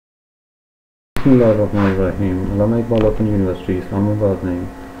बिस्मिल्लाहिर्रहमानिर्रहीम। अल्लामा Iqbal open university Islamabad ने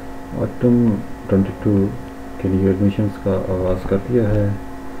autumn 22 के लिए एडमिशन्स का आगाज़ कर दिया है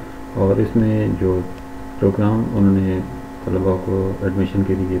और इसमें जो प्रोग्राम उन्होंने तलबा को एडमिशन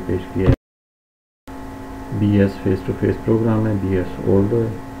के लिए पेश किया है, BS face to face programme है, BS older,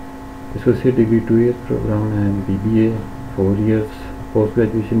 associate degree 2 years programme है, BBA 4 years, post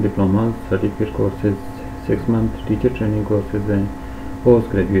graduation diploma certificate courses 6 month, teacher training courses हैं, पोस्ट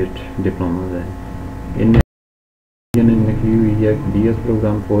ग्रेजुएट डिप्लोमाज हैं। इन्होंने की हुई है BS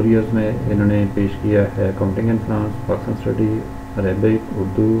प्रोग्राम 4 ईयर्स में इन्होंने पेश किया है accounting and finance, Pakistan study, Arabic,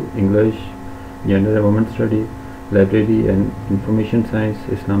 Urdu, English, gender and women study, library and information science,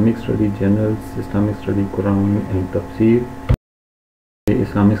 Islamic study, journals, Islamic study, Quran and तफसीर,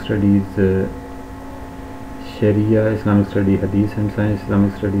 इस्लामिक स्टडीज़ शरिया, इस्लामिक स्टडी हदीस एंड साइंस,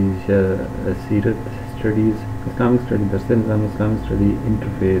 इस्लामिक स्टडीज़ सीरत studies, Islamic study दरस निज़ाम, Islamic study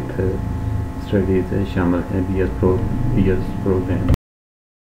interfaith studies शामिल हैं BS programme.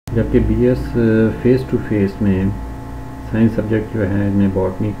 जबकि BS face to face में science subject जो है इनमें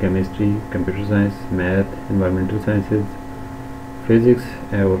botany, chemistry, computer science, math, environmental sciences, physics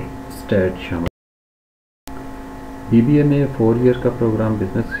और स्टैट शामिल। BBA में 4 ईयर का प्रोग्राम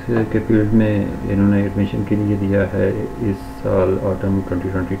बिजनेस के फील्ड में इन्होंने एडमिशन के लिए दिया है इस साल ऑटम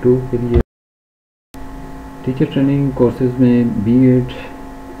 2022 के लिए। टीचर ट्रेनिंग कोर्सेज में B.Ed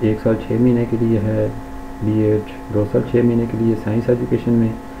 1 साल 6 महीने के लिए है, B.Ed 2 साल 6 महीने के लिए साइंस एजुकेशन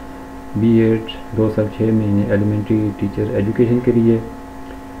में, B.Ed 2 साल 6 महीने एलिमेंट्री टीचर एजुकेशन के लिए,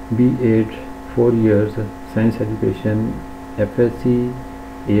 B.Ed 4 years science education FSC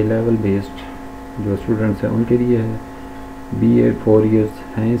A level based जो स्टूडेंट्स हैं उनके लिए है, B.Ed 4 years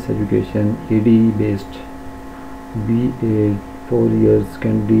science education AD based, B.Ed 4 years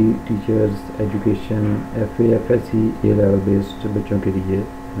secondary teachers education FSC A level based बच्चों के लिए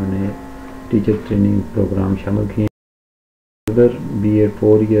उन्होंने टीचर ट्रेनिंग प्रोग्राम शामिल किए। उधर B.Ed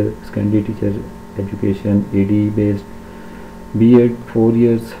 4 year secondary teacher education AD based, B.Ed 4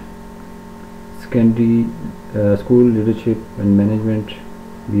 years secondary school leadership and management,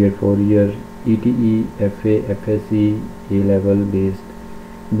 B.Ed 4 year ETE FA FSC A level based,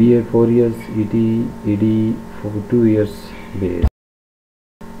 B.Ed 4 years ETE AD 2 years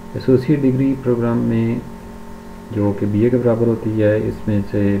based. Associate degree programme में जो कि BA के बराबर होती है, इसमें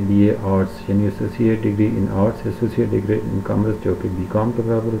से BA arts यानी associate degree in arts, associate degree in commerce जो कि BCom के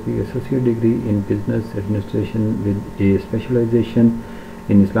बराबर होती है, associate degree in business administration with A specialisation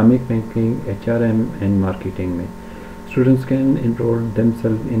in Islamic banking, HRM and marketing में। Students can enroll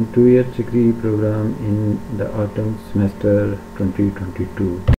themselves in 2-year degree program in the autumn semester 2022.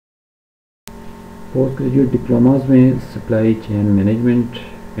 Postgraduate diplomas में supply chain management,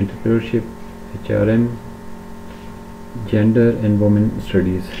 entrepreneurship, HRM, gender and women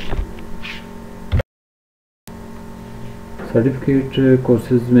studies. Certificate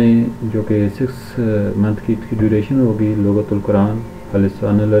courses में जो कि 6 month की duration होगी, लुगतुल कुरान,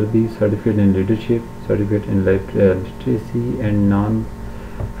 लिसानुल अरबी, certificate in leadership, certificate in literacy and non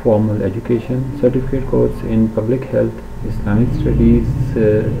formal education, certificate course in public health, Islamic studies,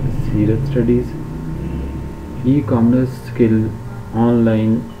 सीरत studies, e-commerce skill,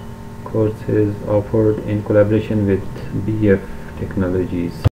 online courses offered in collaboration with BF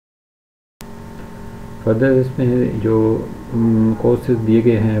technologies. Further इसमें जो courses दिए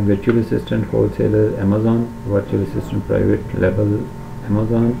गए हैं, virtual assistant wholesaler Amazon, virtual assistant private level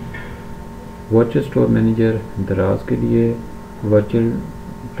Amazon, virtual store manager दराज के लिए, virtual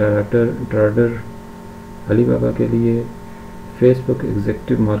director trader Alibaba के लिए, Facebook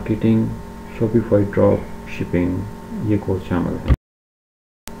executive marketing, Shopify drop shipping, ये कोर्स शामिल है।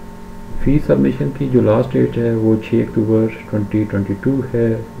 फीस सबमिशन की जो लास्ट डेट है वो 6 अक्टूबर 2022 है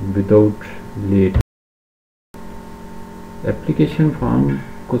विदाउट लेट। एप्लीकेशन फॉर्म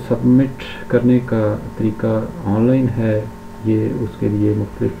को सबमिट करने का तरीका ऑनलाइन है, ये उसके लिए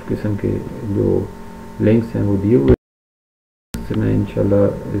मुख्तलिफ़ किस्म के जो लिंक्स हैं वो दिए हुए हैं। मैं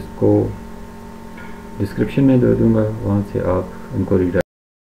इंशाल्लाह इसको डिस्क्रिप्शन में दे दूँगा, वहाँ से आप उनको रीड।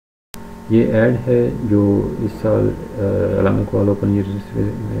 ये ऐड है जो इस साल अल्लामा इकबाल ओपन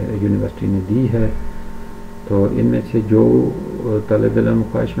यूनिवर्सिटी ने दी है, तो इनमें से जो तालिब इल्म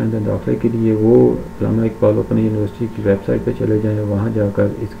ख्वाहिशमंद हैं दाखिले के लिए वो अल्लामा इकबाल ओपन यूनिवर्सिटी की वेबसाइट पर चले जाएँ, वहाँ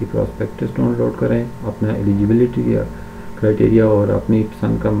जाकर इसकी प्रॉस्पेक्टस डाउनलोड करें, अपना एलिजिबिलिटी या क्राइटेरिया और अपनी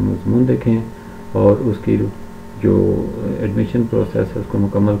पसंद का मज़मून देखें और उसकी जो एडमिशन प्रोसेस है उसको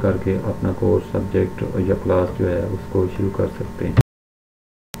मुकम्मल करके अपना कोर्स, सब्जेक्ट या क्लास जो है उसको शुरू कर सकते हैं।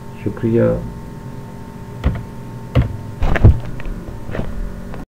 शुक्रिया।